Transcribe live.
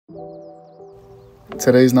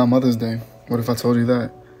Today's not Mother's Day. What if I told you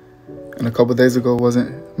that? And a couple days ago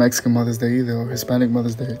wasn't Mexican Mother's Day either, or Hispanic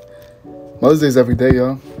Mother's Day. Mother's Day is every day,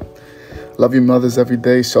 y'all. Love your mothers every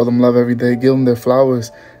day. Show them love every day. Give them their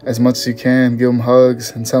flowers as much as you can. Give them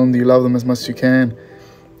hugs and tell them that you love them as much as you can.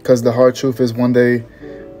 Because the hard truth is one day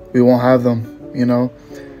we won't have them, you know.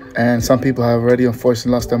 And some people have already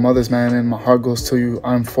unfortunately lost their mothers, man. And my heart goes to you.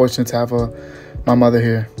 I'm fortunate to have my mother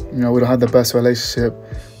here. You know, we don't have the best relationship.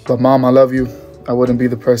 But Mom, I love you. I wouldn't be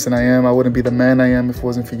the person I am. I wouldn't be the man I am if it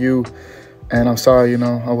wasn't for you. And I'm sorry, you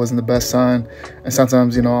know, I wasn't the best son. And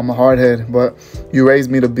sometimes, you know, I'm a hardhead. But you raised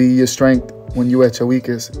me to be your strength when you were at your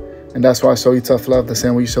weakest. And that's why I show you tough love, the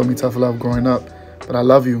same way you showed me tough love growing up. But I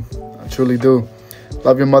love you. I truly do.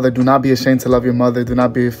 Love your mother. Do not be ashamed to love your mother. Do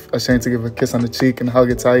not be ashamed to give her a kiss on the cheek and hug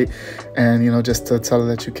her tight. And, you know, just to tell her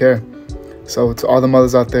that you care. So to all the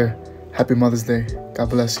mothers out there, happy Mother's Day. God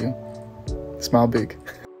bless you. Smile big.